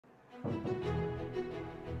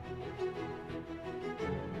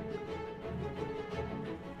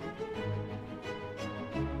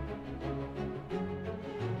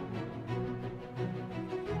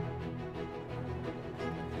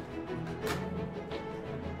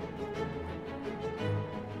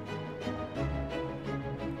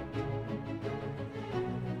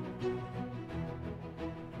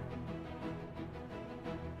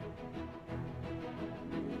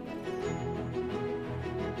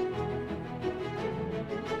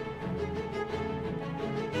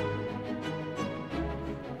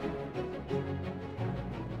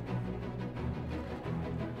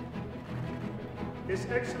His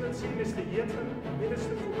Excellency Mr. Yethen,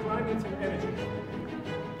 Minister for Climate and Energy.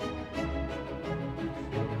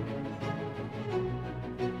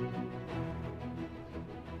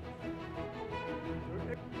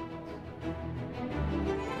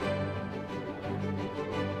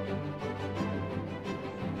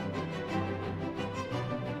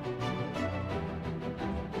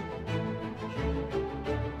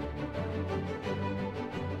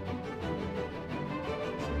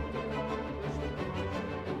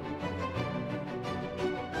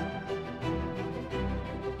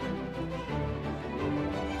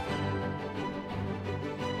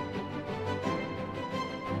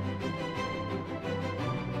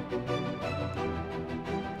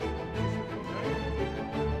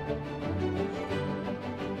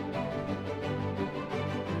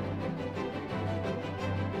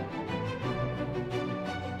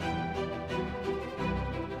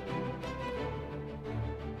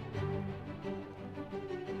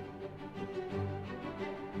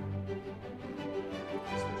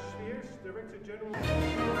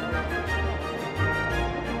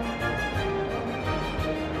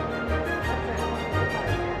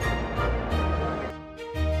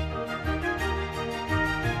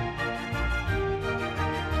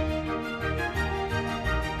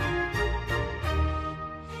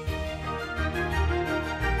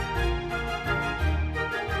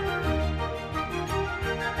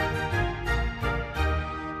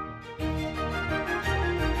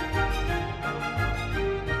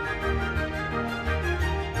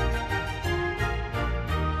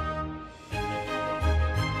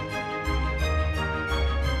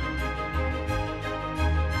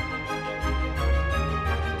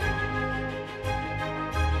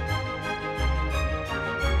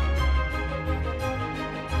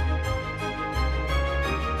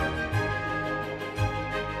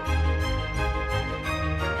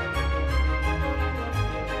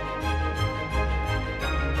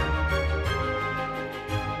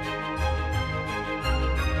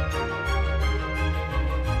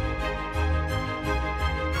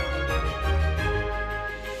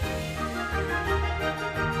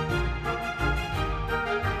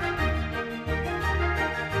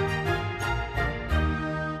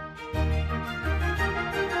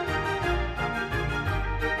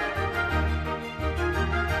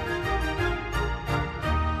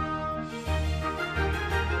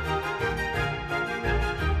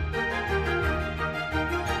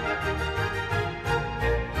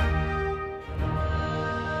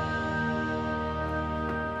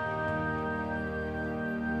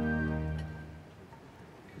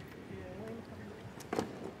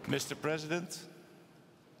 Mr. President,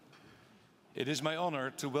 it is my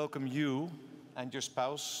honor to welcome you and your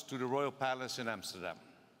spouse to the Royal Palace in Amsterdam.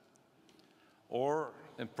 Or,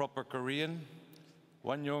 in proper Korean,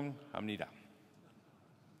 Wannyong Hamnida.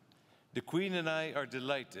 The Queen and I are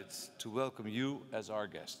delighted to welcome you as our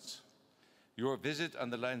guests. Your visit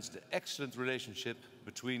underlines the excellent relationship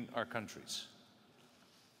between our countries.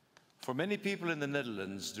 For many people in the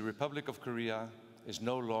Netherlands, the Republic of Korea is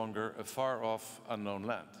no longer a far-off, unknown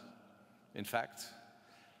land. In fact,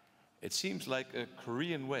 it seems like a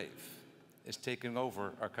Korean wave is taking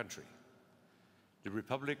over our country. The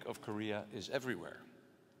Republic of Korea is everywhere.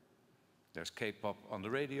 There's K-pop on the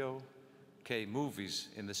radio, K-movies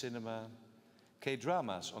in the cinema,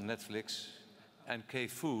 K-dramas on Netflix, and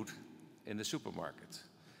K-food in the supermarket.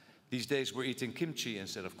 These days we're eating kimchi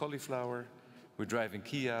instead of cauliflower, we're driving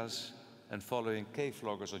Kias and following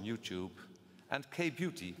K-vloggers on YouTube, and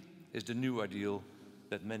K-beauty is the new ideal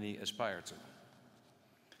that many aspire to.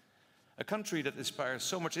 A country that inspires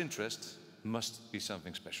so much interest must be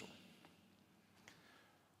something special.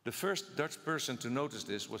 The first Dutch person to notice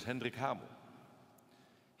this was Hendrik Hamel.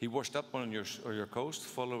 He washed up on your coast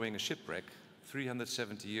following a shipwreck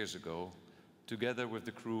 370 years ago, together with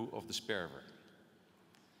the crew of the Sperwer.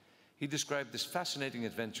 He described his fascinating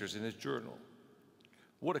adventures in his journal.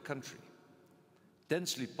 What a country!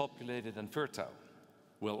 Densely populated and fertile,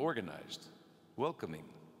 well organized, welcoming.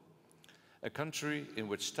 a country in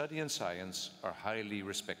which study and science are highly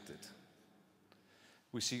respected.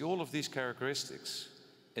 We see all of these characteristics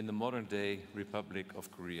in the modern-day Republic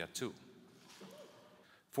of Korea too.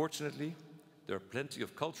 Fortunately, there are plenty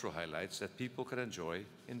of cultural highlights that people can enjoy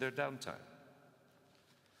in their downtime.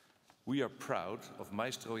 We are proud of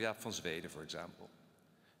Maestro Jaap van Zweden, for example,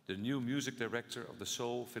 the new music director of the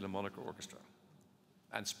Seoul Philharmonic Orchestra.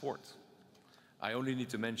 And sport. I only need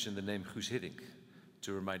to mention the name Guus Hiddink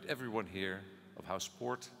to remind everyone here of how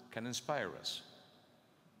sport can inspire us.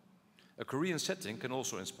 A Korean setting can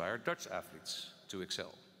also inspire Dutch athletes to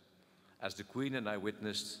excel, as the Queen and I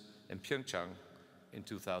witnessed in Pyeongchang in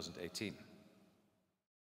 2018.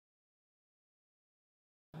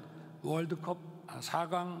 월드컵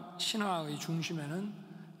 4강 신화의 중심에는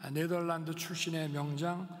네덜란드 출신의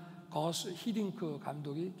명장 거스 히딩크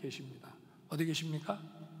감독이 계십니다. 어디 계십니까?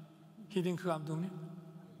 히딩크 감독님?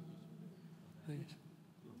 어디 계십니까?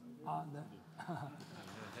 아, 네. 네.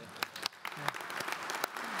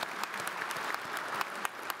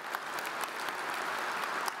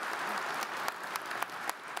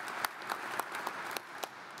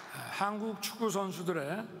 한국 축구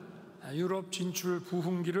선수들의 유럽 진출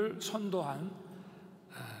부흥기를 선도한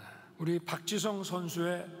우리 박지성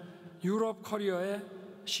선수의 유럽 커리어의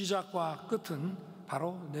시작과 끝은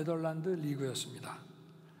바로 네덜란드 리그였습니다.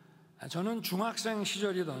 저는 중학생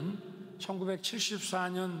시절이던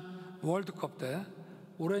 1974년 월드컵 때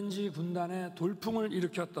오렌지 군단의 돌풍을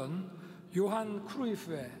일으켰던 요한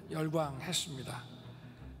크루이프에 열광했습니다.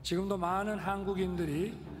 지금도 많은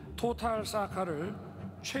한국인들이 토탈 사카를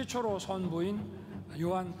최초로 선보인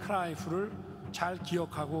요한 크라이프를 잘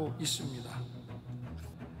기억하고 있습니다.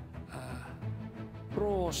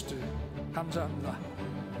 프로스트 감사합니다.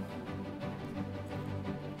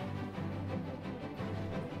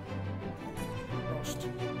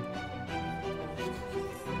 프로스트.